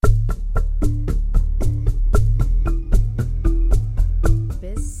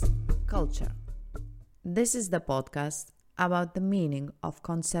This is the podcast about the meaning of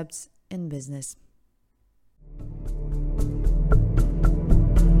concepts in business.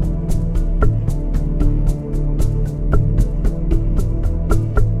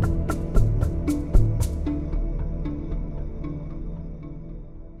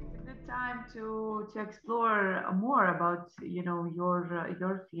 To explore more about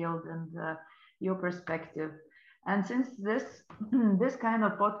your field and your perspective. And since this this kind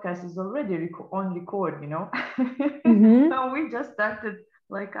of podcast is already on record, so we just started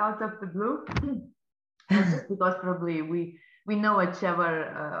like out of the blue, just because probably we know each other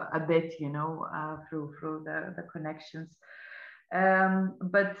a bit, through the connections.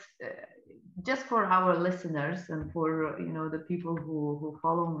 But just for our listeners and for the people who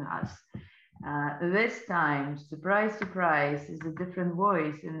follow us, this time, surprise, surprise, is a different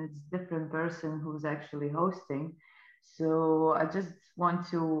voice and it's a different person who's actually hosting. So I just want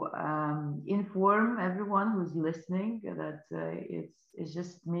to inform everyone who's listening that it's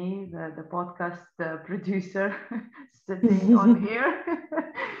just me, the podcast producer, sitting on here.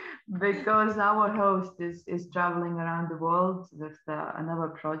 Because our host is traveling around the world with another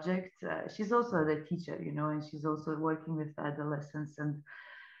project. She's also the teacher, and she's also working with adolescents and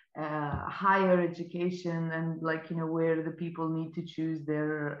higher education, and where the people need to choose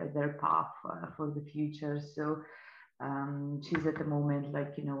their path for the future. So she's at the moment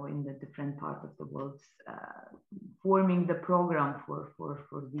in the different part of the world, forming the program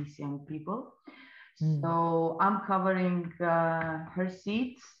for these young people. So I'm covering her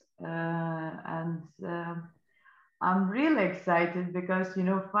seats, and I'm really excited because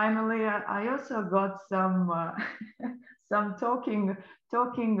finally I also got some some talking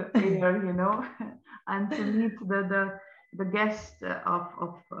here, and to meet the guest of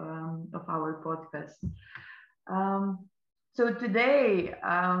our podcast. So today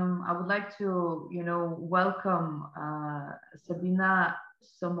I would like to welcome Sabina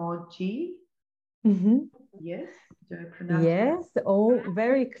Somogyi. Yes, do I pronounce Yes. Oh,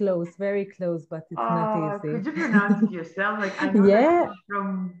 very close, but it's not easy. Could you pronounce it yourself? I know that you're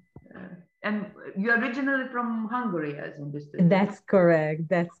from, and you're originally from Hungary, as understood. That's correct.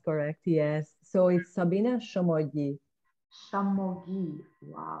 Yes. So it's Sabina Somogyi. Somogyi.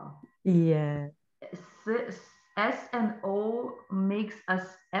 Wow. Yeah. S and O makes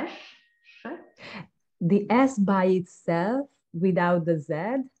us esh. The S by itself, without the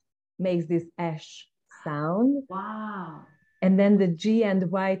Z, makes this esh sound. Wow. And then the G and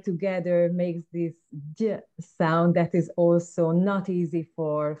Y together makes this J sound that is also not easy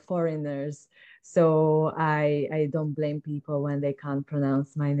for foreigners. So I don't blame people when they can't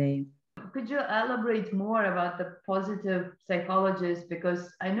pronounce my name. Could you elaborate more about the positive psychologist?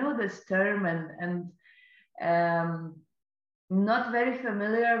 Because I know this term and not very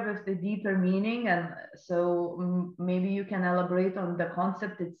familiar with the deeper meaning, and so maybe you can elaborate on the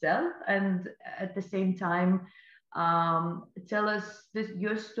concept itself, and at the same time tell us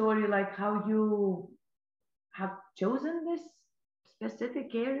your story, like how you have chosen this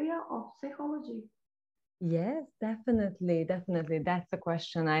specific area of psychology. Yes, definitely. That's a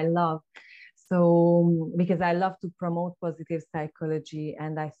question I love. So, because I love to promote positive psychology,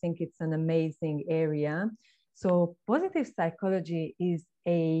 and I think it's an amazing area. So, positive psychology is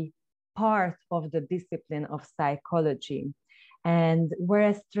a part of the discipline of psychology. And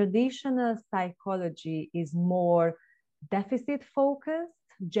whereas traditional psychology is more deficit focused,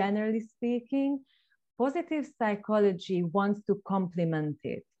 generally speaking, positive psychology wants to complement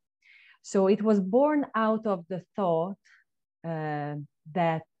it. So it was born out of the thought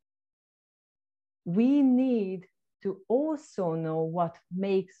that we need to also know what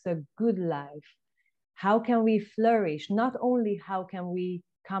makes a good life. How can we flourish? Not only how can we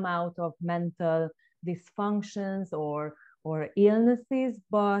come out of mental dysfunctions or illnesses,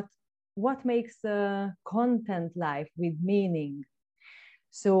 but what makes a content life with meaning.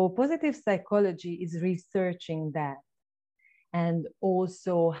 So positive psychology is researching that, and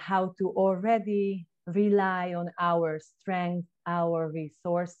also how to already rely on our strengths, our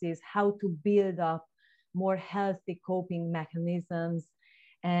resources, how to build up more healthy coping mechanisms,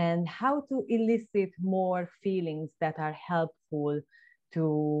 and how to elicit more feelings that are helpful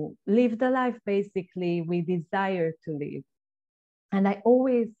to live the life basically we desire to live. And I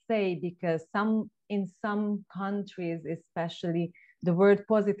always say, because in some countries especially, the word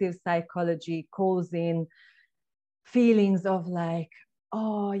positive psychology calls in feelings of like,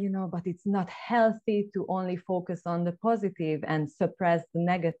 oh, but it's not healthy to only focus on the positive and suppress the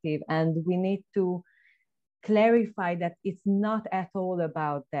negative. And we need to clarify that it's not at all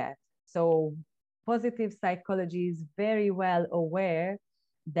about that. So positive psychology is very well aware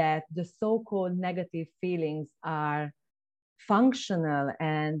that the so-called negative feelings are functional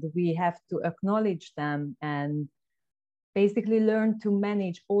and we have to acknowledge them and basically learn to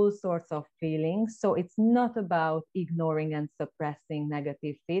manage all sorts of feelings. So it's not about ignoring and suppressing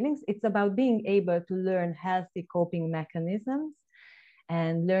negative feelings. It's about being able to learn healthy coping mechanisms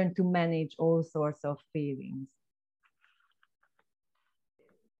and learn to manage all sorts of feelings.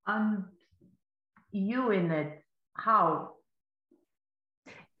 And you in it, how?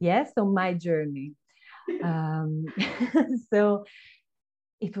 Yes, so my journey. So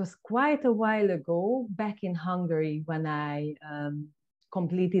it was quite a while ago, back in Hungary, when I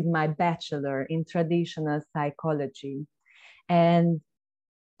completed my bachelor in traditional psychology. And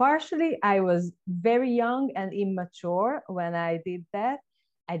partially, I was very young and immature when I did that.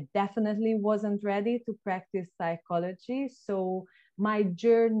 I definitely wasn't ready to practice psychology. So my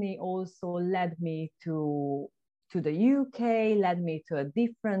journey also led me to the UK, led me to a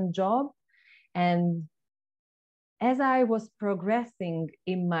different job. And as I was progressing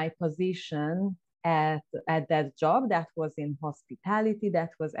in my position at that job, that was in hospitality, that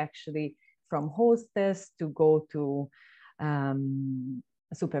was actually from hostess to go to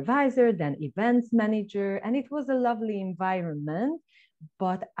supervisor, then events manager. And it was a lovely environment,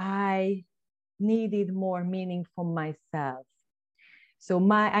 but I needed more meaning for myself. So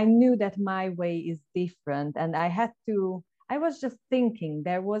I knew that my way is different. And I was just thinking,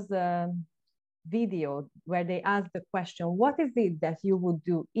 there was a video where they asked the question, what is it that you would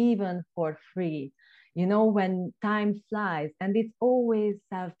do even for free? You know, when time flies, and it's always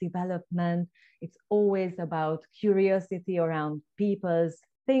self-development, it's always about curiosity around people's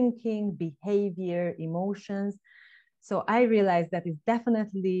thinking, behavior, emotions. So I realized that it's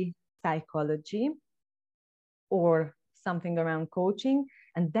definitely psychology or something around coaching.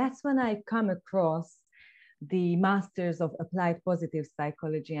 And that's when I come across the Masters of Applied Positive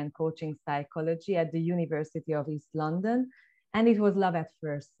Psychology and Coaching Psychology at the University of East London. And it was love at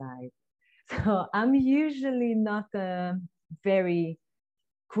first sight. So I'm usually not a very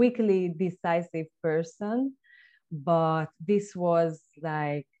quickly decisive person, but this was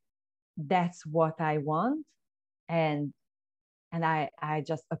like, that's what I want. And I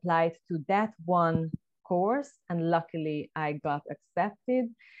just applied to that one course, and luckily I got accepted.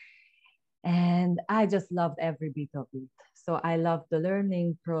 And I just loved every bit of it. So I loved the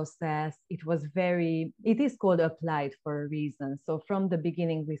learning process. It is called applied for a reason. So from the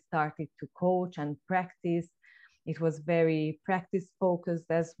beginning, we started to coach and practice. It was very practice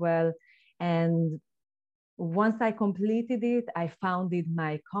focused as well. And once I completed it, I founded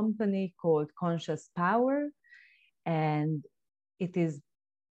my company called Conscious Power. And it is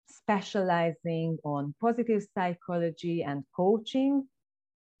specializing on positive psychology and coaching.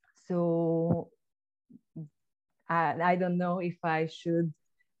 So I don't know if I should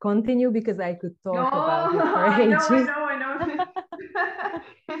continue because I could talk about it for ages. I know.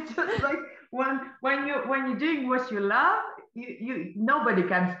 It's just like when you're doing what you love, you nobody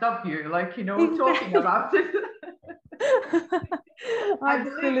can stop you. Like talking about it.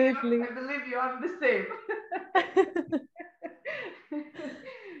 Absolutely. I believe you are the same.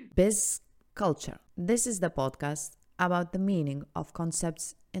 Biz Culture. This is the podcast about the meaning of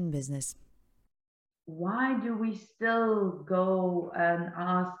concepts in business. Why do we still go and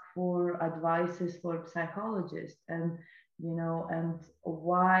ask for advices for psychologists, and and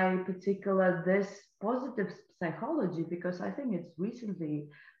why particular this positive psychology? Because I think it's recently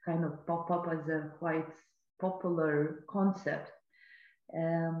kind of pop up as a quite popular concept.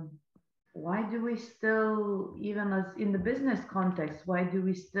 Why do we still, even as in the business context, why do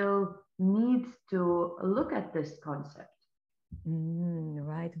we still need to look at this concept?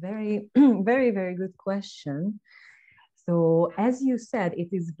 Right. Very, very, very good question. So, as you said, it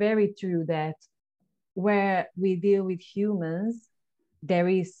is very true that where we deal with humans, there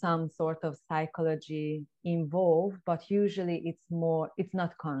is some sort of psychology involved, but usually it's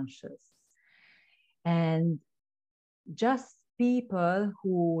not conscious. And just people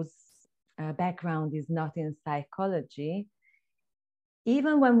whose background is not in psychology,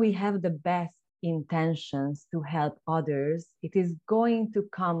 even when we have the best intentions to help others, it is going to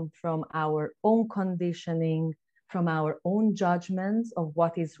come from our own conditioning, from our own judgments of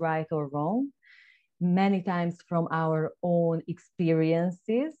what is right or wrong, many times from our own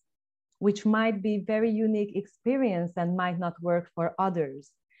experiences, which might be very unique experience and might not work for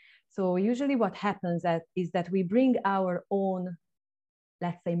others. So usually what happens is that we bring our own,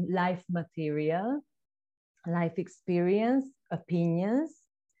 let's say, life material, life experience, opinions,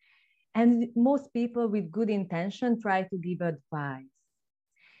 and most people with good intention try to give advice.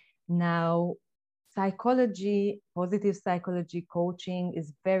 Now, psychology, positive psychology coaching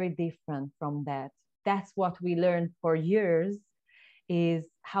is very different from that. That's what we learned for years, is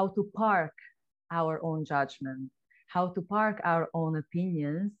how to park our own judgment, how to park our own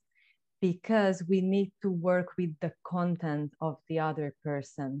opinions, because we need to work with the content of the other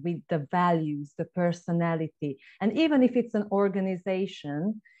person, with the values, the personality. And even if it's an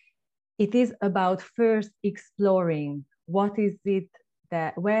organization, it is about first exploring what is it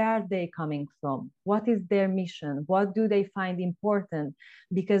that, where are they coming from? What is their mission? What do they find important?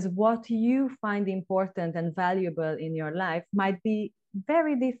 Because what you find important and valuable in your life might be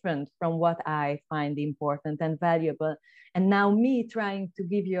very different from what I find important and valuable. And now me trying to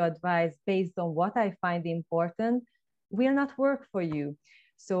give you advice based on what I find important will not work for you.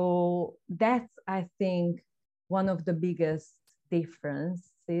 So that's, I think, one of the biggest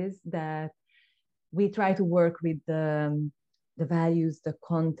differences, that we try to work with the values, the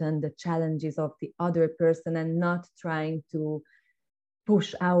content, the challenges of the other person, and not trying to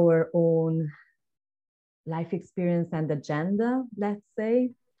push our own life experience and agenda, let's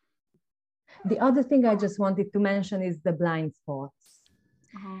say. The other thing I just wanted to mention is the blind spots.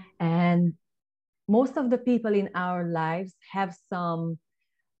 And most of the people in our lives have some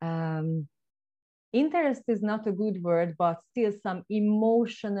interest is not a good word, but still some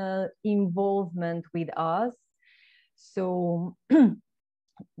emotional involvement with us. So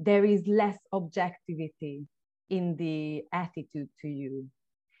there is less objectivity in the attitude to you.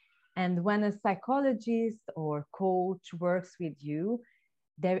 And when a psychologist or coach works with you,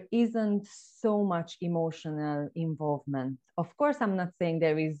 there isn't so much emotional involvement. Of course, I'm not saying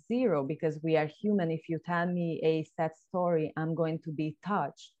there is zero, because we are human. If you tell me a sad story, I'm going to be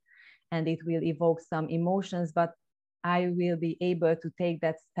touched and it will evoke some emotions, but I will be able to take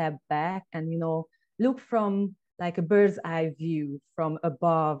that step back and, look from like a bird's eye view from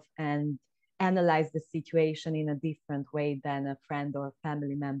above and analyze the situation in a different way than a friend or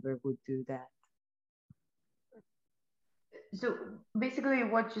family member would do that. So basically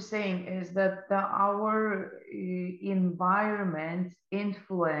what you're saying is that our environment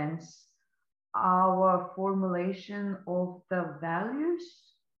influence our formulation of the values?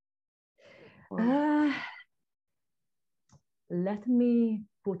 Let me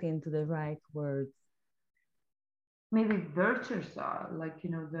put into the right words. Maybe virtues are like,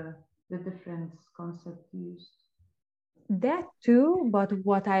 the different concept used. That too, but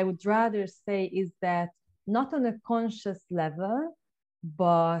what I would rather say is that not on a conscious level,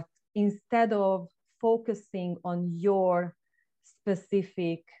 but instead of focusing on your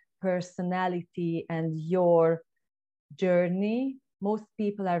specific personality and your journey, most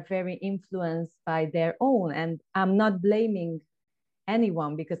people are very influenced by their own. And I'm not blaming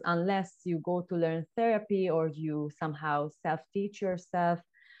anyone, because unless you go to learn therapy or you somehow self-teach yourself,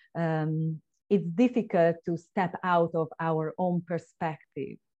 it's difficult to step out of our own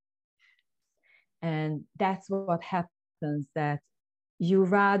perspective. And that's what happens, that you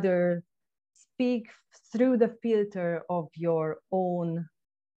rather speak through the filter of your own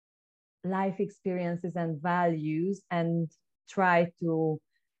life experiences and values and try to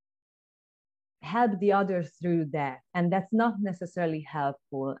help the others through that. And that's not necessarily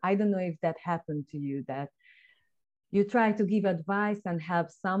helpful. I don't know if that happened to you, that you try to give advice and help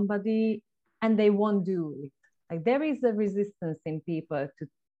somebody and they won't do it. Like there is a resistance in people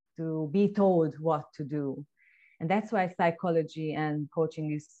to be told what to do. And that's why psychology and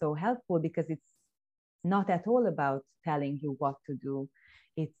coaching is so helpful, because it's not at all about telling you what to do.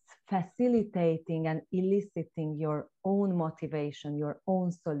 It's facilitating and eliciting your own motivation, your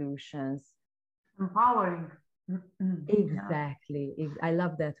own solutions. Empowering. Exactly. I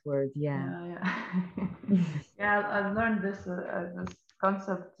love that word. Yeah. Yeah, I've learned this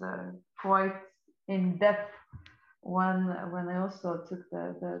concept quite in depth when I also took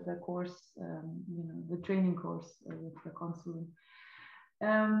the course, the training course with the counseling.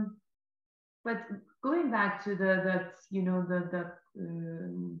 But going back to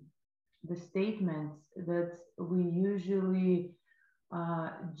the statement that we usually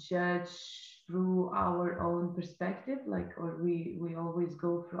judge through our own perspective, or we always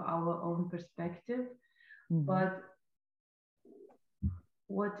go through our own perspective. Mm-hmm. But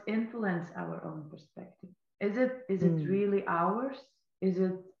what influence our own perspective? Is it really ours? Is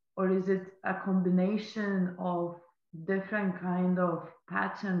it a combination of different kind of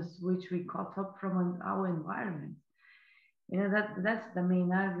patterns which we caught up from our environment? That's the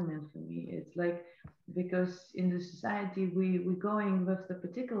main argument for me. It's like, because in the society we're going with the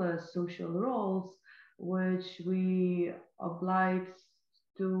particular social roles which we obliged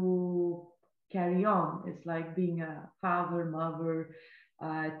to carry on. It's like being a father, mother,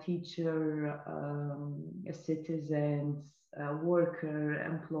 teacher, citizens, worker,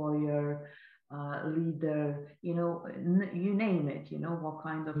 employer, leader, you name it, what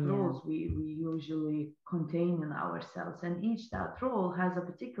kind of Yeah. roles we usually contain in ourselves. And each that role has a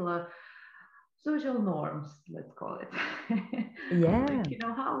particular social norms, let's call it. Yeah.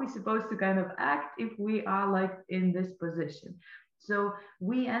 Like, how are we supposed to kind of act if we are like in this position? So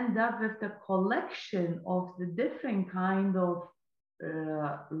we end up with the collection of the different kind of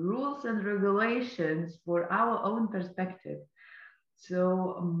rules and regulations for our own perspective.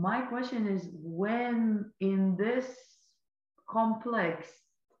 So my question is, when in this complex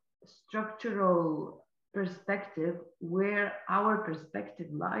structural perspective, where our perspective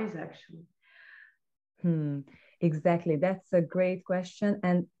lies actually? Hmm. Exactly. That's a great question.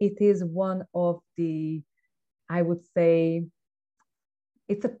 And it is one of the, I would say,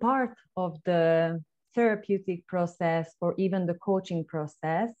 it's a part of the therapeutic process or even the coaching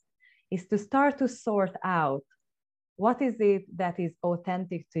process, is to start to sort out what is it that is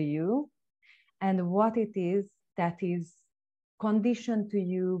authentic to you and what it is that is conditioned to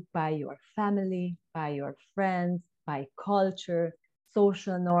you by your family, by your friends, by culture,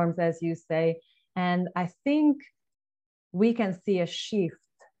 social norms, as you say. And I think we can see a shift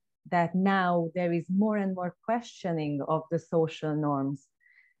that now there is more and more questioning of the social norms.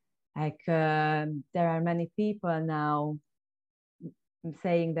 Like there are many people now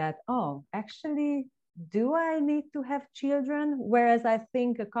saying that, oh, actually, do I need to have children? Whereas I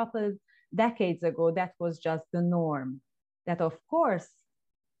think a couple decades ago, that was just the norm. That, of course,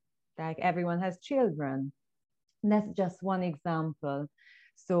 like everyone has children. And that's just one example.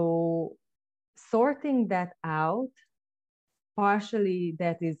 So, sorting that out, partially,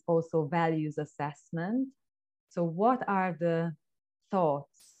 that is also values assessment. So, what are the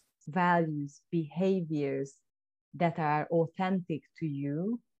thoughts, values, behaviors that are authentic to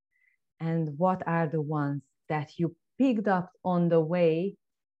you? And what are the ones that you picked up on the way,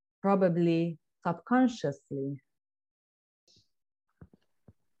 probably subconsciously?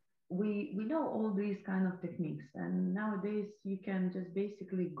 We know all these kind of techniques, and nowadays you can just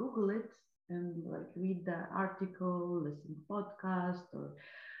basically Google it and like read the article, listen to podcast, or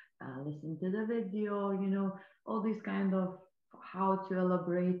listen to the video, all these kind of how to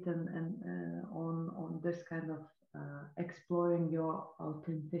elaborate and on this kind of exploring your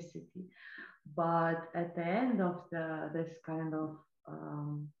authenticity. But at the end of this kind of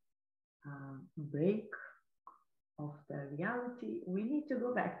break of the reality, we need to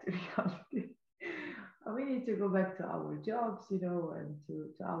go back to reality. We need to go back to our jobs, and to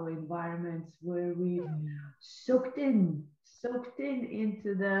our environments where we soaked in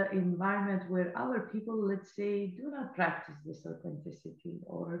into the environment where other people, let's say, do not practice this authenticity,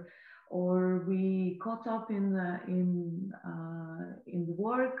 or we caught up in the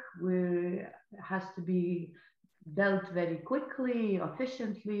work where it has to be dealt very quickly,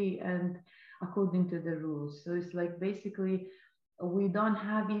 efficiently, and according to the rules. So it's like basically we don't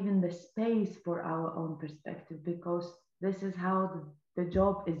have even the space for our own perspective, because this is how the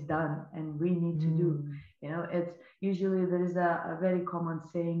job is done and we need to do. It's usually there is a very common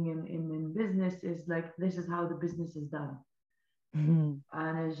saying in business is like, this is how the business is done.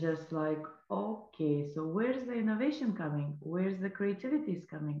 And it's just like, okay, so where's the innovation coming? Where's the creativity is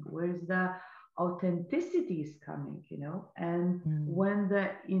coming? Where's the authenticity is coming? And when the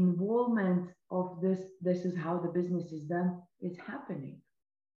involvement of this is how the business is done, is happening.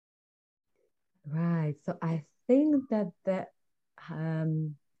 Right. So I think that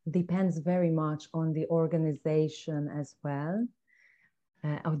depends very much on the organization as well,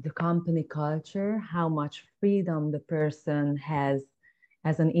 of the company culture, how much freedom the person has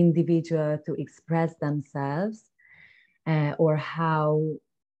as an individual to express themselves, or how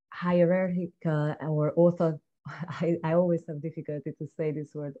hierarchical or author. I always have difficulty to say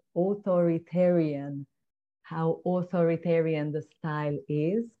this word, authoritarian, how authoritarian the style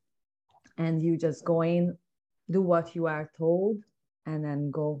is. And you just go in, do what you are told, and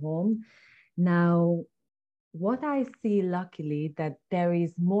then go home. Now, what I see, luckily, that there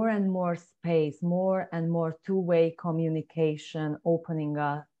is more and more space, more and more two-way communication opening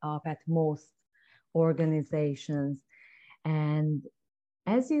up at most organizations. And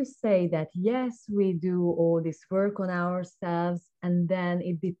as you say that, yes, we do all this work on ourselves, and then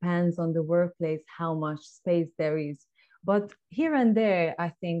it depends on the workplace how much space there is. But here and there, I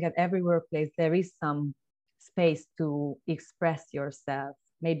think at every workplace, there is some space to express yourself,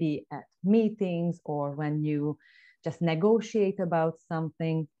 maybe at meetings or when you just negotiate about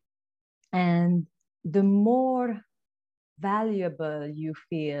something. And the more valuable you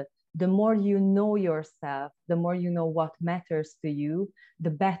feel, the more you know yourself, the more you know what matters to you, the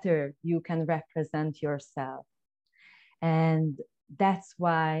better you can represent yourself. And that's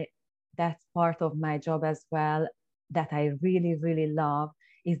why that's part of my job as well, that I really, really love,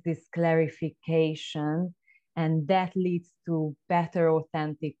 is this clarification. And that leads to better,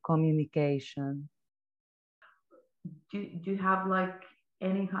 authentic communication. Do you have like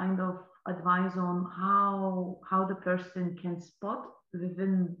any kind of advice on how the person can spot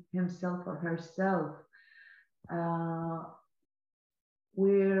within himself or herself uh,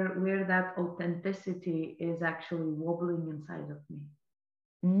 where that authenticity is actually wobbling inside of me?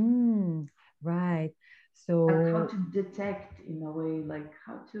 Right. Like how So to detect in a way, like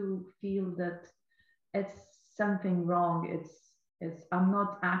how to feel that it's something wrong. It's I'm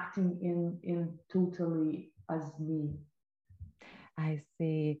not acting in totally as me. I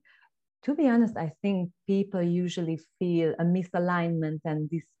see. To be honest, I think people usually feel a misalignment and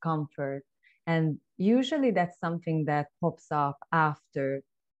discomfort. And usually that's something that pops up after,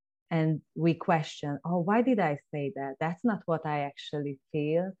 and we question, oh, why did I say that? That's not what I actually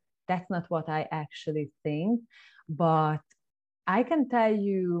feel. That's not what I actually think. But I can tell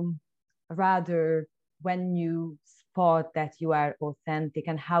you, rather, when you spot that you are authentic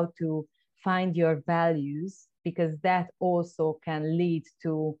and how to find your values, because that also can lead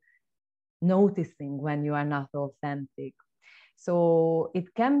to noticing when you are not authentic. So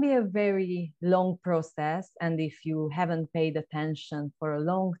it can be a very long process. And if you haven't paid attention for a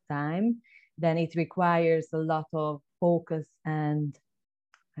long time, then it requires a lot of focus and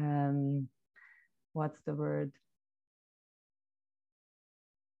what's the word?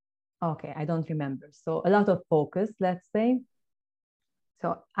 Okay, I don't remember. So a lot of focus, let's say.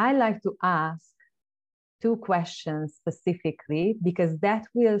 So I like to ask two questions specifically, because that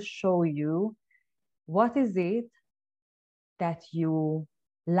will show you what is it that you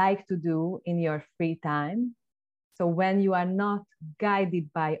like to do in your free time. So when you are not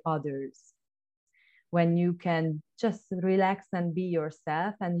guided by others, when you can just relax and be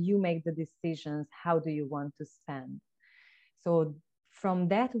yourself and you make the decisions, how do you want to spend? So from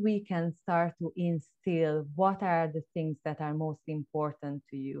that, we can start to instill what are the things that are most important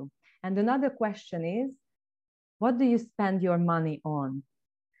to you. And another question is, what do you spend your money on?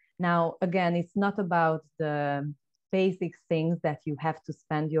 Now, again, it's not about the basic things that you have to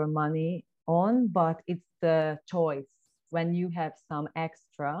spend your money on, but it's the choice. When you have some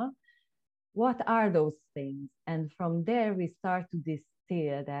extra, what are those things? And from there, we start to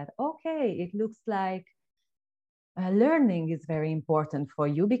distill that, okay, it looks like learning is very important for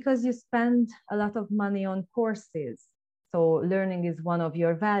you because you spend a lot of money on courses. So learning is one of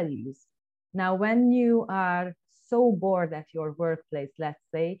your values. Now, when you are so bored at your workplace, let's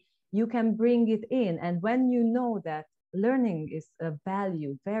say, you can bring it in. And when you know that learning is a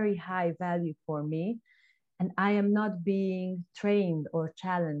value, very high value for me, and I am not being trained or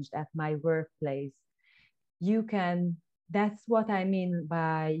challenged at my workplace, you can, that's what I mean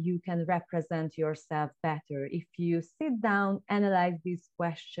by you can represent yourself better. If you sit down, analyze these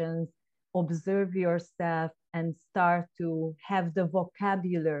questions, observe yourself, and start to have the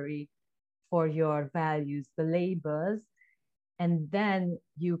vocabulary for your values, the labels, and then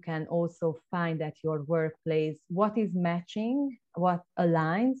you can also find at your workplace what is matching, what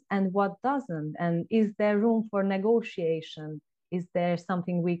aligns, and what doesn't. And is there room for negotiation? Is there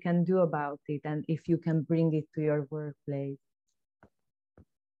something we can do about it? And if you can bring it to your workplace.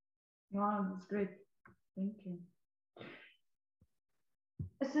 Wow, that's great. Thank you.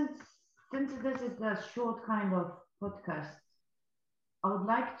 Since since this is a short kind of podcast, I would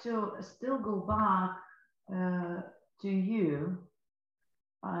like to still go back to you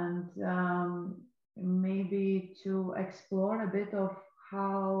and maybe to explore a bit of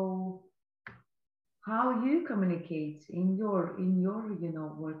how how you communicate in your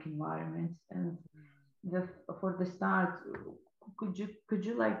work environment. And the for the start, could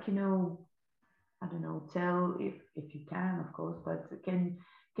you like I don't know, tell if you can, of course, but can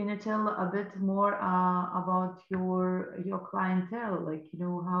you tell a bit more about your clientele, like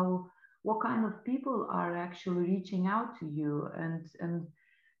how what kind of people are actually reaching out to you, and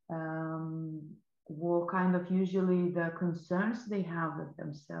what kind of usually the concerns they have with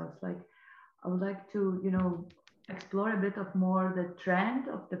themselves. Like I would like to explore a bit of more the trend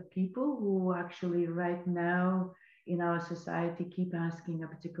of the people who actually right now in our society keep asking a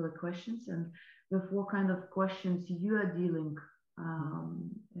particular questions, and with what kind of questions you are dealing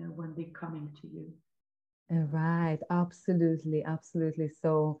when they're coming to you. Right, absolutely, absolutely.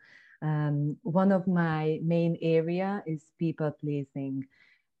 So one of my main area is people pleasing.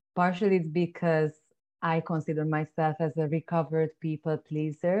 Partially it's because I consider myself as a recovered people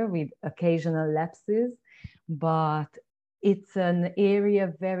pleaser with occasional lapses, but it's an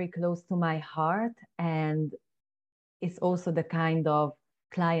area very close to my heart, and it's also the kind of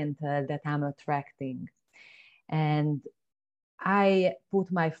clientele that I'm attracting. And I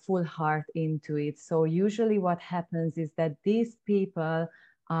put my full heart into it. So usually what happens is that these people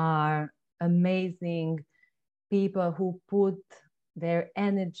are amazing people who put their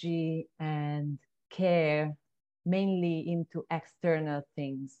energy and care mainly into external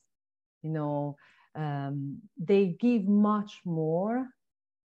things. They give much more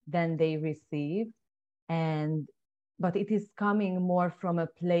than they receive, but it is coming more from a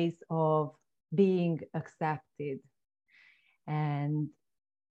place of being accepted. And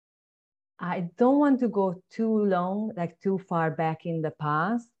I don't want to go too long, like too far back in the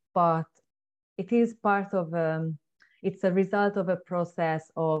past, but it is part of it's a result of a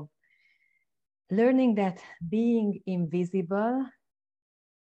process of learning that being invisible,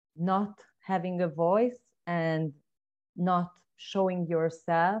 not having a voice, and not showing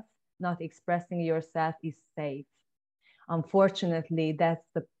yourself, not expressing yourself is safe. Unfortunately, that's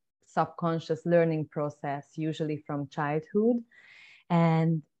the subconscious learning process, usually from childhood.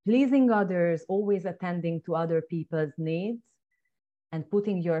 And pleasing others, always attending to other people's needs, and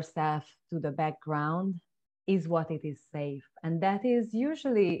putting yourself to the background is what it is safe. And that is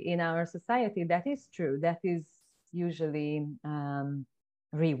usually in our society, that is true. That is usually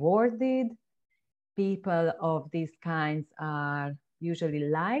rewarded. People of these kinds are usually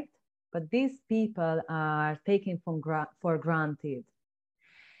liked, but these people are taken for granted.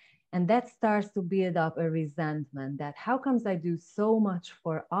 And that starts to build up a resentment that how comes I do so much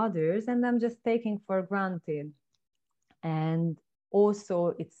for others and I'm just taking for granted? And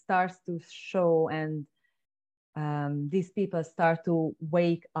also it starts to show, and these people start to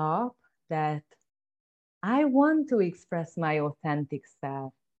wake up that I want to express my authentic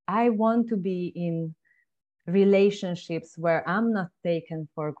self. I want to be in relationships where I'm not taken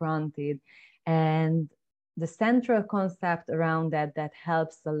for granted. And the central concept around that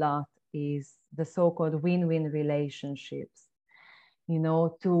helps a lot is the so-called win-win relationships.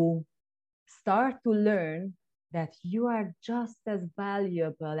 To start to learn that you are just as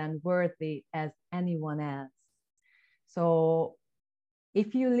valuable and worthy as anyone else. So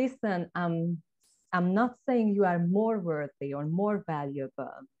if you listen, I'm not saying you are more worthy or more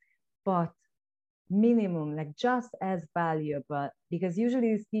valuable, but minimum, like just as valuable, because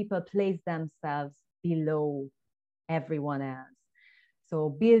usually these people place themselves below everyone else. So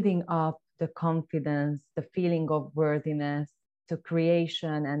building up the confidence, the feeling of worthiness, the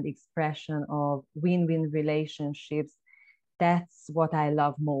creation and expression of win-win relationships, that's what I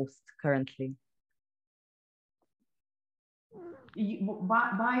love most currently.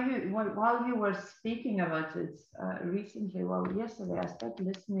 While you were speaking about it recently, yesterday I started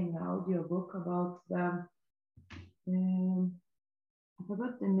listening an audiobook about I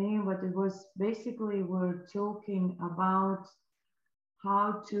forgot the name, but it was basically we're talking about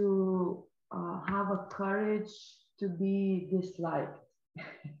how to have a courage to be disliked.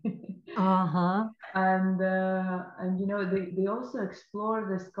 And they also explore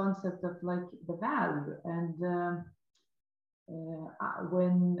this concept of like the value, and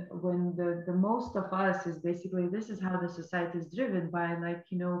when the most of us is basically, this is how the society is driven by, like,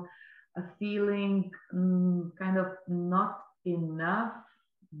 a feeling kind of not enough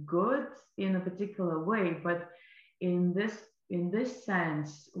good in a particular way, but in this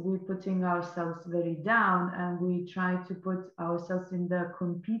sense we're putting ourselves very down and we try to put ourselves in the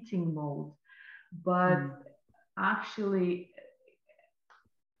competing mode, but actually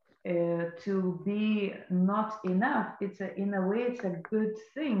to be not enough, in a way it's a good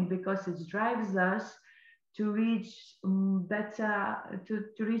thing, because it drives us to reach better,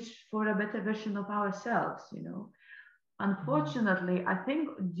 to reach for a better version of ourselves. Unfortunately, I think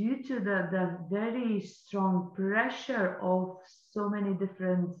due to the very strong pressure of so many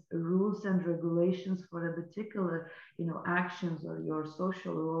different rules and regulations for a particular actions or your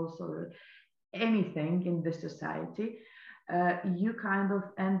social roles or anything in the society, you kind of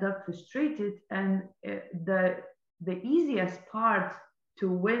end up frustrated, and the easiest part to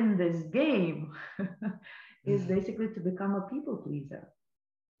win this game is basically to become a people pleaser.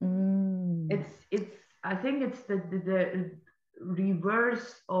 It's I think it's the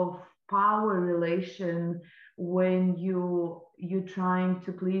reverse of power relation when you're trying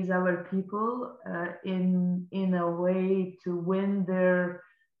to please other people in a way to win their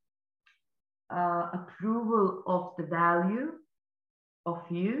approval of the value of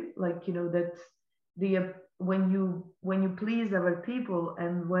you, like that when you please other people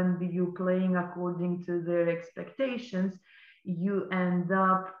and when you playing according to their expectations, you end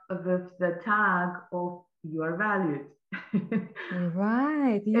up with the tag of you are valued.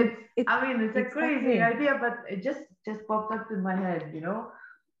 Right. It's, I mean, it's a crazy Exactly. idea, but it just popped up in my head, you know.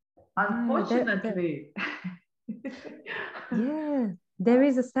 Yeah, Unfortunately. yeah, there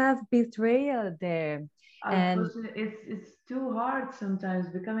is a self-betrayal there. And Unfortunately, it's too hard sometimes,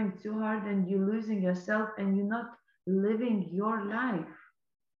 becoming too hard, and you're losing yourself, and you're not living your life.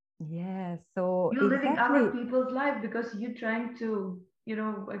 yeah, so You're living other exactly. people's life because you're trying to,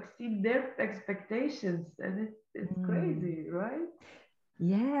 exceed their expectations, and it's Mm. crazy, right?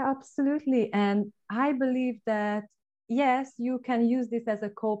 Yeah, absolutely. And I believe that, yes, you can use this as a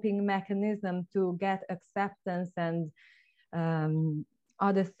coping mechanism to get acceptance and um,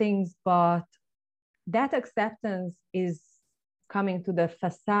 other things, but that acceptance is coming to the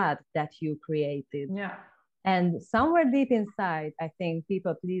facade that you created. Yeah. And somewhere deep inside, I think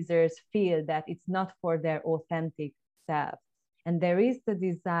people pleasers feel that it's not for their authentic self. And there is the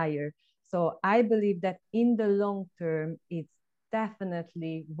desire. So I believe that in the long term, it's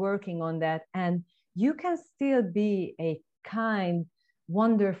definitely working on that. And you can still be a kind,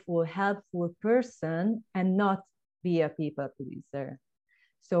 wonderful, helpful person and not be a people pleaser.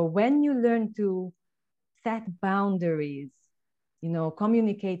 So when you learn to set boundaries,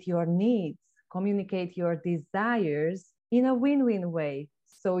 communicate your needs, communicate your desires in a win-win way.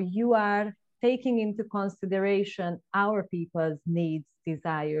 So you are taking into consideration our people's needs,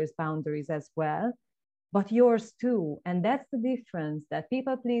 desires, boundaries as well, but yours too. And that's the difference, that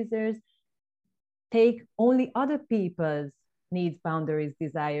people pleasers take only other people's needs, boundaries,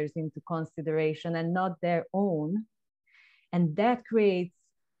 desires into consideration and not their own. And that creates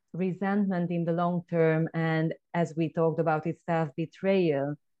resentment in the long term. And as we talked about, it's self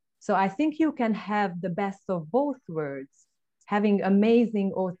betrayal. So I think you can have the best of both worlds, having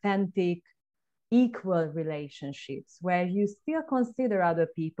amazing, authentic, equal relationships where you still consider other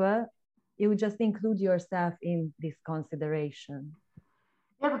people, you just include yourself in this consideration.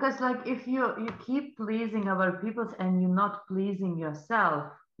 Yeah, because like if you keep pleasing other people's and you're not pleasing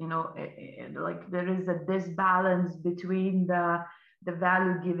yourself, like there is a disbalance between the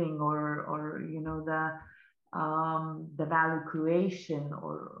value giving or the value creation,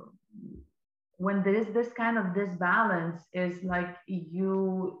 or when there is this kind of disbalance, is like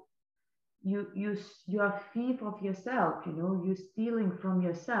you are thief of yourself, you're stealing from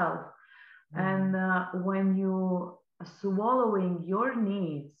yourself. And when you are swallowing your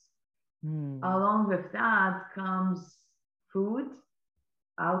needs, Mm. along with that comes food,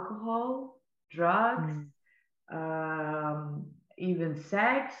 alcohol, drugs, Mm. um, even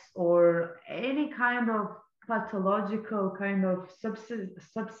sex, or any kind of pathological kind of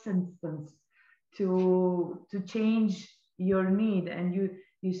substance to change your need. And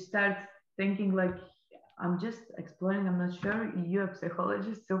you start thinking like, I'm just exploring, I'm not sure, you're a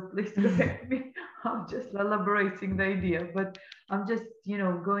psychologist, so please correct me. I'm just elaborating the idea, but I'm just,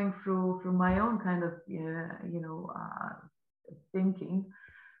 going through my own kind of, thinking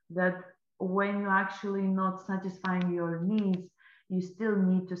that when you're actually not satisfying your needs, you still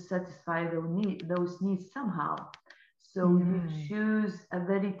need to satisfy those needs somehow. So you Right. choose a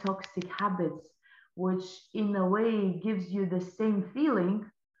very toxic habits, which in a way gives you the same feeling,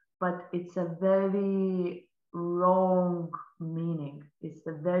 but it's a very wrong meaning. It's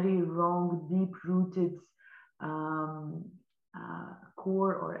a very wrong, deep-rooted um,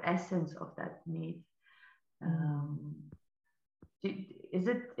 core or essence of that need. Mm. Um, is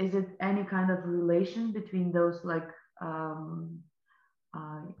it any kind of relation between those, like, um,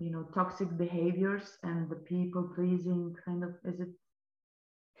 toxic behaviors and the people pleasing kind of, is it?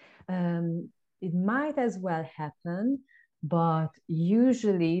 um, it might as well happen, but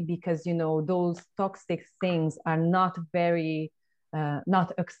usually because those toxic things are not very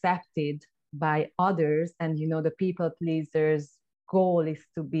not accepted by others, and the people pleasers goal is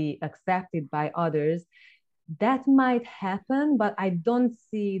to be accepted by others, that might happen, but I don't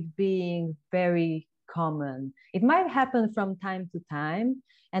see it being very common. It might happen from time to time,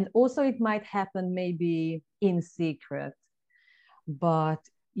 and also it might happen maybe in secret, but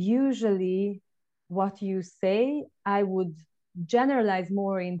usually what you say, I would generalize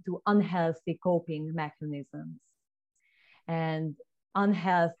more into unhealthy coping mechanisms and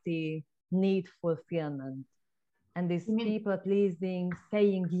unhealthy need fulfillment. And this You mean, people pleasing,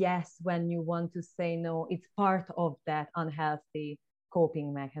 saying yes when you want to say no, it's part of that unhealthy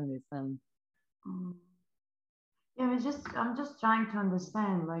coping mechanism. um, yeah, I'm just trying to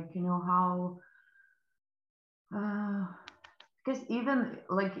understand, like, how, uh, because even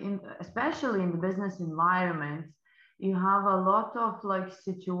like especially in the business environment, you have a lot of like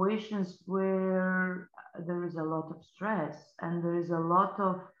situations where there is a lot of stress and there is a lot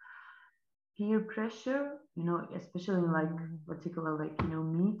of peer pressure, especially in like particular like,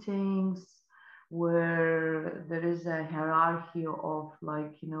 meetings where there is a hierarchy of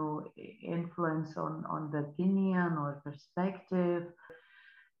like, influence on the opinion or perspective.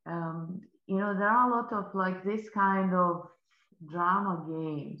 There are a lot of like this kind of drama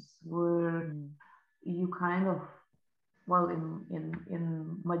games where you kind of, well,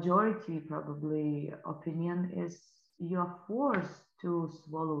 in majority probably opinion is you're forced to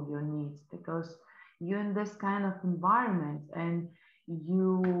swallow your needs because you're in this kind of environment and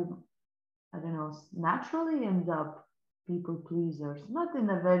you, I don't know, naturally end up people pleasers, not in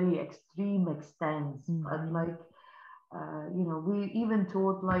a very extreme extent, but like we even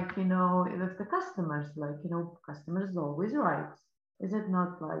taught like, if the customers, like, customers is always right. Is it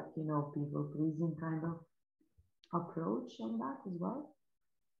not like, people pleasing kind of approach on that as well?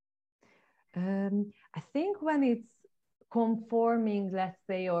 I think when it's conforming, let's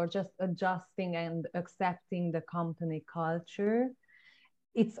say, or just adjusting and accepting the company culture,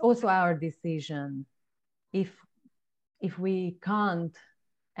 it's also our decision. If we can't,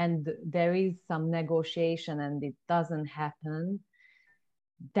 and there is some negotiation and it doesn't happen,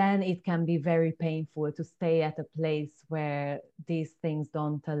 then it can be very painful to stay at a place where these things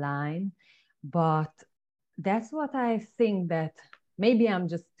don't align. But that's what I think, that maybe I'm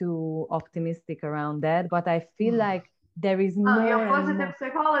just too optimistic around that, but I feel like there is more. You're a positive more...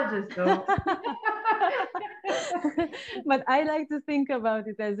 psychologist, though. But I like to think about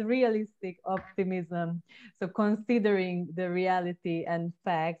it as realistic optimism. So considering the reality and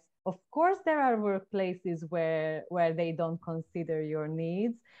facts, of course, there are workplaces where they don't consider your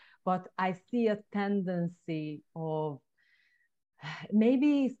needs, but I see a tendency of,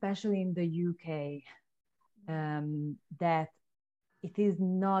 maybe especially in the UK, that it is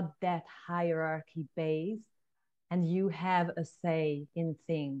not that hierarchy based, and you have a say in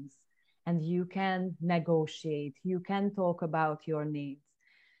things, and you can negotiate, you can talk about your needs.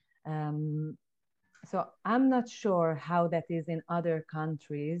 So I'm not sure how that is in other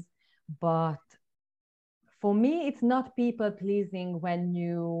countries, but for me, it's not people pleasing when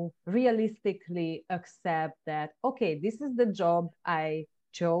you realistically accept that, okay, this is the job I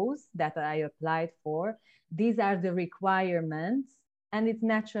chose, that I applied for. These are the requirements, and it's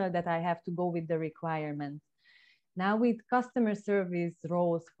natural that I have to go with the requirements. Now, with customer service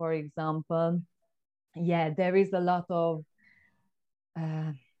roles, for example, there is a lot of,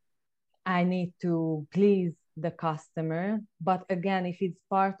 I need to please the customer. But again, if it's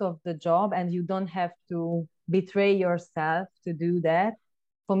part of the job and you don't have to betray yourself to do that,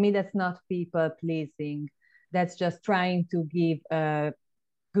 for me, that's not people pleasing. That's just trying to give a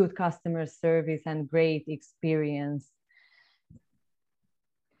good customer service and great experience.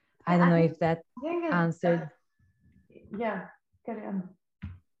 I don't know if that answered. Yeah, carry on.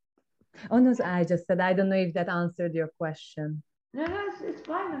 Oh no, I just said I don't know if that answered your question. No, it's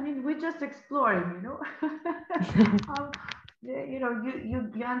fine. I mean, we're just exploring,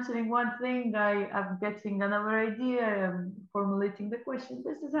 you're answering one thing, I'm getting another idea, I'm formulating the question.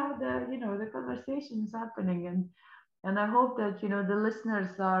 This is how the conversation is happening. And I hope that, the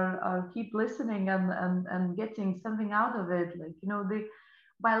listeners are keep listening and getting something out of it. Like,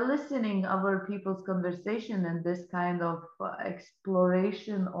 by listening other people's conversation and this kind of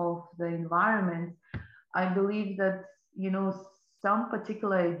exploration of the environment, I believe that, some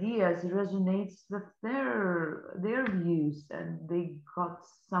particular ideas resonates with their views and they got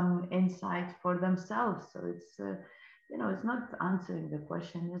some insight for themselves. So it's it's not answering the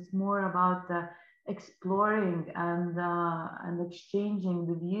question, it's more about exploring and exchanging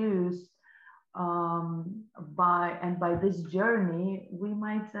the views. By this journey we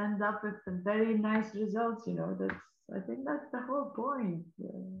might end up with very nice results. I think that's the whole point.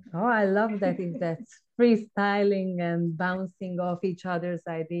 Oh, I love that. If that's freestyling and bouncing off each other's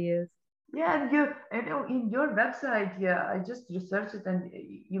ideas. Yeah, and in your website, I just researched it, and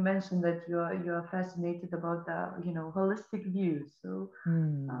you mentioned that you're fascinated about the holistic view. So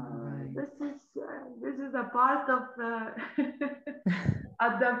right. this is a part of the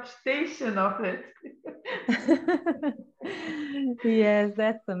adaptation of it. Yes,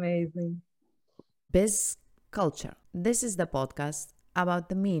 that's amazing. Biz Culture. This is the podcast about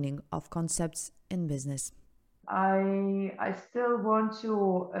the meaning of concepts in business. I still want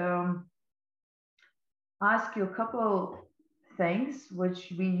to ask you a couple things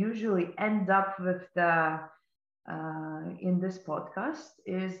which we usually end up with in this podcast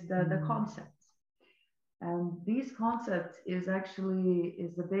is the concepts. And these concepts is actually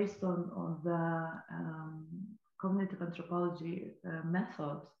is based on the cognitive anthropology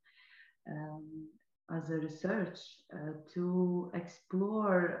method um, as a research to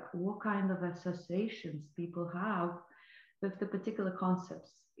explore what kind of associations people have with the particular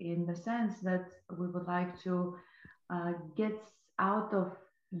concepts, in the sense that we would like to get out of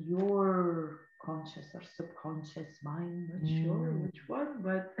your conscious or subconscious mind, not sure which one,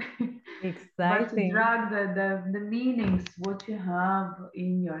 but but to Exciting. drag the meanings, what you have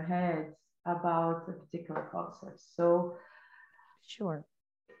in your head about a particular concept. So Sure.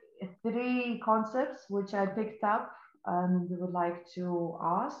 three concepts which I picked up and would like to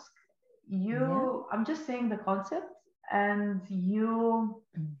ask Yeah. you. I'm just saying the concept, and you,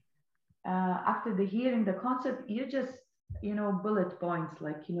 after the hearing the concept, you just, bullet points,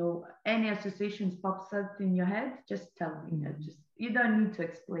 like, any associations pops up in your head, just tell me. Just, you don't need to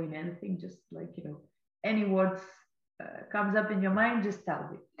explain anything, just like, any words comes up in your mind, just tell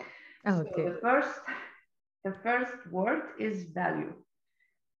me. So Okay. the first word is value.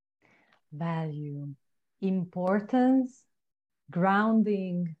 Value, importance,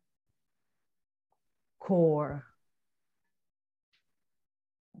 grounding, core.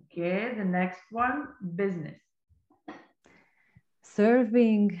 Okay, the next one, business.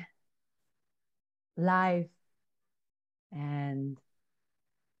 Serving life and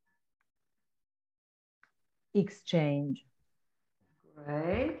exchange.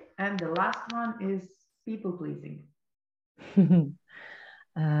 Great. And the last one is people pleasing.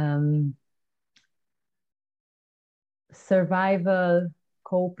 Survival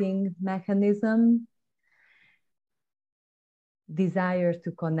coping mechanism, desire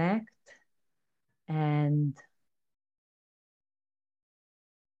to connect, and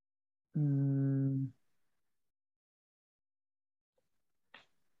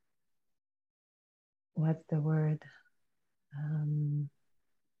what's the word?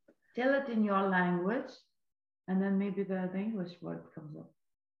 Tell it in your language, and then maybe the English word comes up.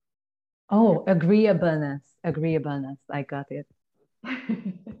 Oh, agreeableness. Agreeableness. I got it.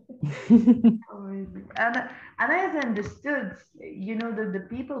 Amazing. And as I understood, the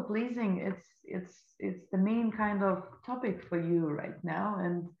people pleasing, it's the main kind of topic for you right now,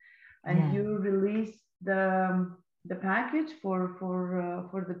 and Yeah. you released the package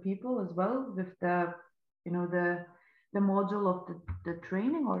for the people as well, with the the module of the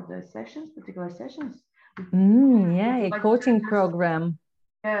training or the sessions, particular sessions. Yeah, a Like, coaching program.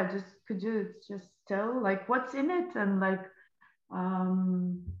 Yeah, just could you just tell, like, what's in it, and like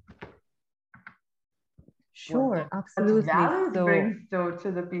um Sure, what absolutely. value it So, brings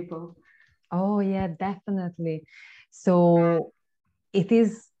to the people. oh yeah, definitely. So it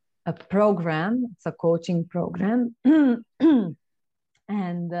is a program, it's a coaching program.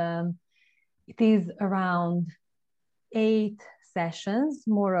 And it is around 8 sessions,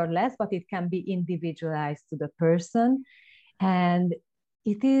 more or less, but it can be individualized to the person. And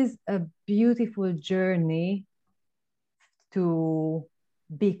it is a beautiful journey to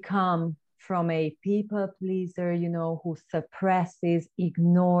become from a people pleaser, who suppresses,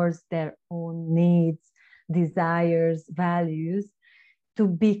 ignores their own needs, desires, values, to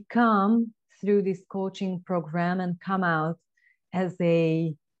become through this coaching program and come out as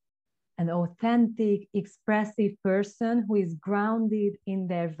an authentic, expressive person who is grounded in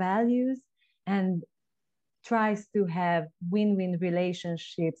their values and tries to have win-win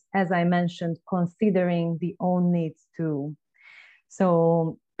relationships, as I mentioned, considering the own needs too.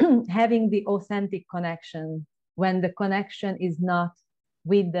 So having the authentic connection, when the connection is not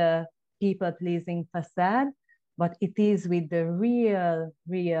with the people-pleasing facade, but it is with the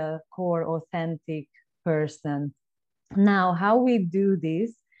real core authentic person. Now, how we do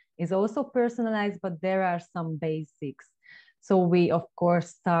this is also personalized, but there are some basics. So we, of course,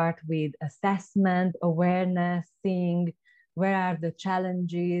 start with assessment, awareness, seeing where are the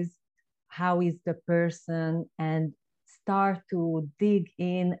challenges, how is the person, and start to dig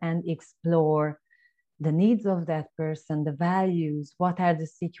in and explore the needs of that person, the values, what are the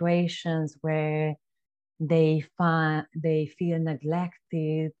situations where they feel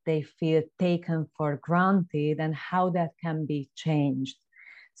neglected, they feel taken for granted, and how that can be changed.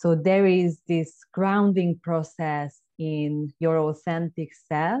 So there is this grounding process in your authentic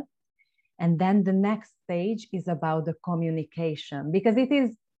self. And then the next stage is about the communication, because it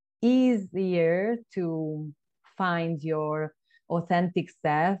is easier to find your authentic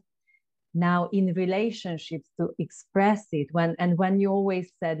self now in relationships, to express it. When you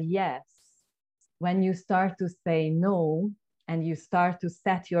always said yes, when you start to say no and you start to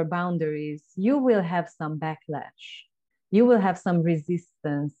set your boundaries, you will have some backlash. You will have some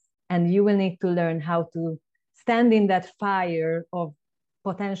resistance. And you will need to learn how to stand in that fire of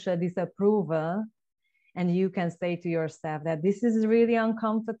potential disapproval. And you can say to yourself that this is really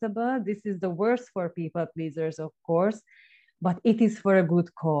uncomfortable. This is the worst for people pleasers, of course, but it is for a good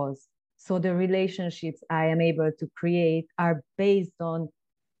cause. So the relationships I am able to create are based on,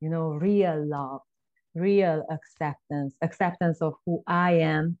 real love, real acceptance of who I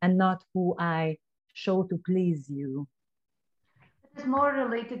am and not who I show to please you. It's more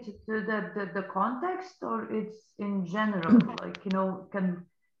related to the context, or it's in general, like,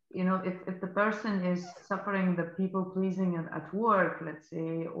 if the person is suffering the people pleasing at work, let's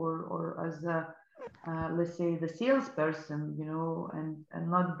say, or as a let's say the salesperson, and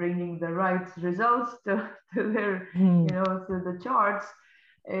not bringing the right results to their, to the charts,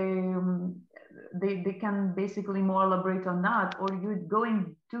 um, they can basically more elaborate on that, or you're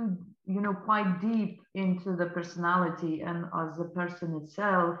going too, quite deep into the personality and as a person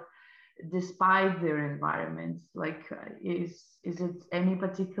itself, despite their environments. Like, is it any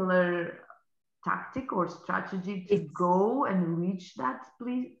particular tactic or strategy to go and reach that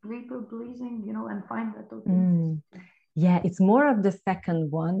people pleasing, and find that authenticity? Yeah, it's more of the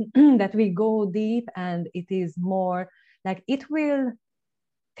second one, that we go deep, and it is more like it will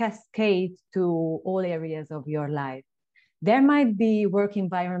cascade to all areas of your life. There might be work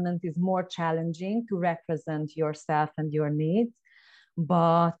environment is more challenging to represent yourself and your needs,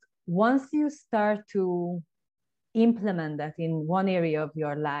 but once you start to implement that in one area of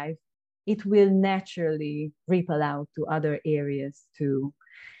your life, it will naturally ripple out to other areas too.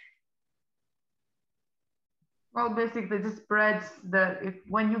 Well, basically, this spreads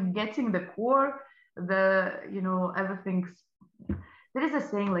when you're getting the core, everything's. There is a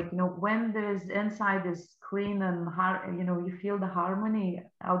saying, like, when there's inside is clean and you feel the harmony,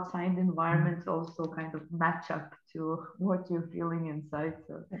 outside environments also kind of match up to what you're feeling inside.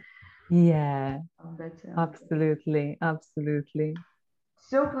 So yeah, absolutely.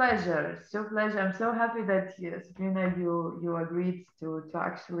 So pleasure. I'm so happy that, Sabrina, you agreed to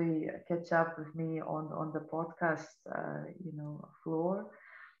actually catch up with me on the podcast, floor.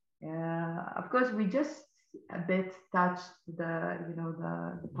 Of course, we just a bit touched the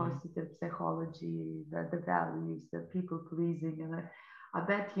positive psychology, the values, the people pleasing, and I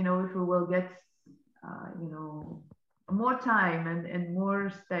bet, if we will get more time and more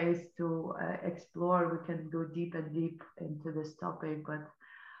space to explore, we can go deep and deep into this topic. But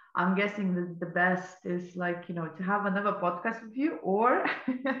I'm guessing that the best is, like, to have another podcast with you, or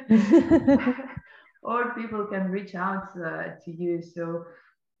or people can reach out to you. So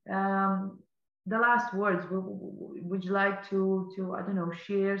the last words, would you like to I don't know,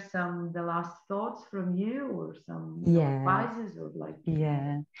 share the last thoughts from you, or some advices, or like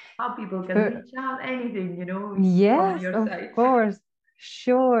how people can reach out, anything, yes, on your of site? course,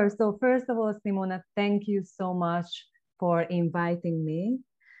 sure. So first of all, Simona, thank you so much for inviting me,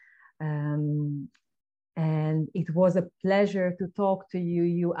 and it was a pleasure to talk to you.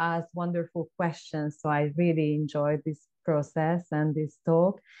 You asked wonderful questions, so I really enjoyed this process and this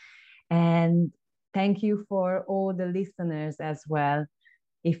talk. And thank you for all the listeners as well.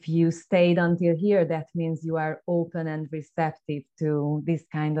 If you stayed until here, that means you are open and receptive to this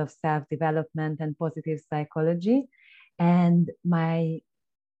kind of self-development and positive psychology. And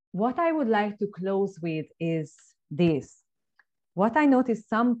what I would like to close with is this. What I notice,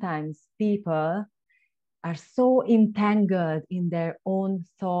 sometimes people are so entangled in their own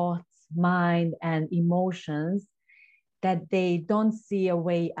thoughts, mind, and emotions that they don't see a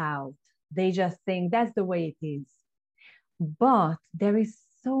way out. They just think that's the way it is. But there is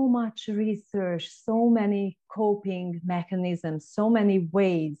so much research, so many coping mechanisms, so many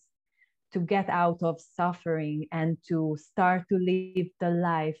ways to get out of suffering and to start to live the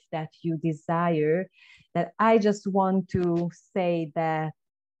life that you desire, that I just want to say that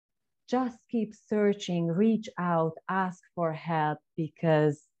just keep searching, reach out, ask for help,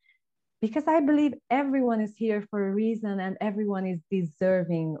 because I believe everyone is here for a reason, and everyone is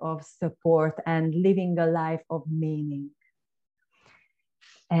deserving of support and living a life of meaning.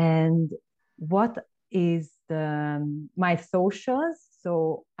 And what is my socials?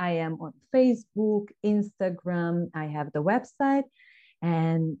 So I am on Facebook, Instagram, I have the website,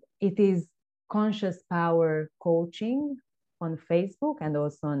 and it is Conscious Power Coaching on Facebook and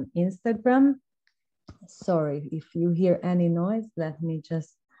also on Instagram. Sorry, if you hear any noise, let me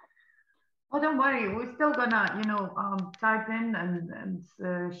just. Oh, don't worry. We're still gonna, type in and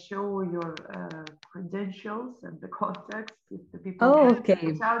show your credentials and the context if the people. Oh,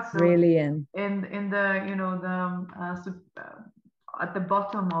 okay, out. So brilliant. In the at the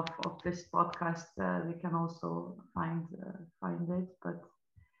bottom of this podcast, they can also find it. But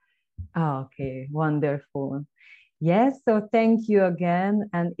Okay, wonderful. Yes, so thank you again.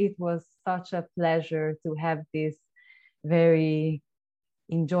 And it was such a pleasure to have this very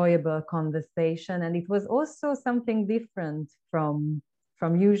enjoyable conversation. And it was also something different from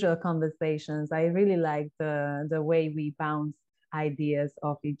usual conversations. I really liked the way we bounced ideas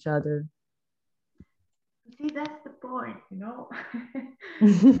off each other. See, that's the point, you know.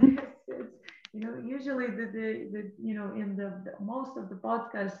 You know, usually the you know, in the most of the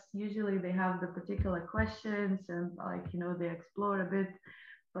podcasts, usually they have the particular questions and like, you know, they explore a bit,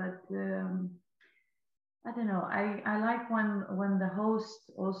 but I don't know. I like when the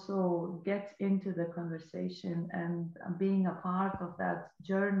host also gets into the conversation and being a part of that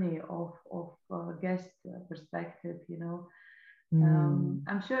journey of guest perspective. You know,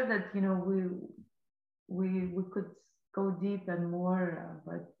 I'm sure that, you know, we could go deep and more,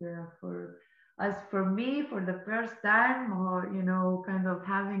 but for as for me, for the first time, or you know, kind of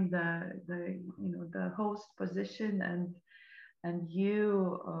having the you know, the host position and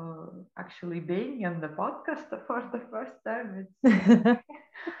you actually being in the podcast for the first time, it's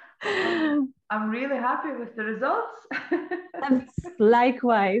I'm really happy with the results.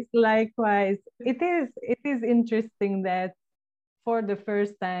 Likewise, likewise. It is interesting that for the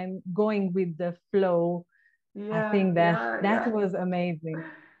first time going with the flow. I Yeah, think that yeah, that yeah. was amazing.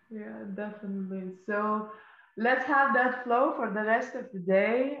 Yeah, definitely. So let's have that flow for the rest of the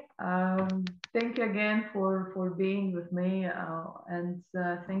day. Thank you again for being with me, and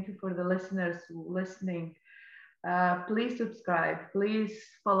thank you for the listeners who listening. Please subscribe. Please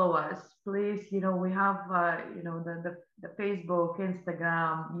follow us. Please, you know, we have you know, the Facebook,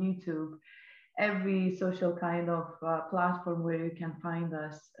 Instagram, YouTube, every social kind of platform where you can find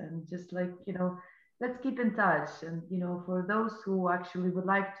us, and just like, you know, let's keep in touch. And you know, for those who actually would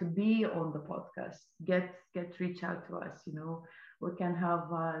like to be on the podcast, get reach out to us. You know, we can have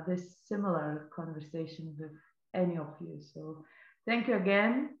this similar conversation with any of you. So thank you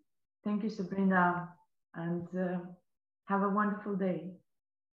again. Thank you, Sabrina, and have a wonderful day.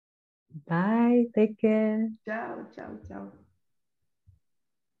 Bye. Take care. Ciao, ciao, ciao.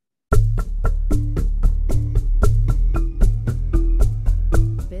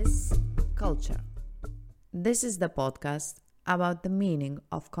 Biz Culture. This is the podcast about the meaning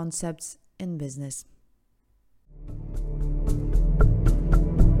of concepts in business.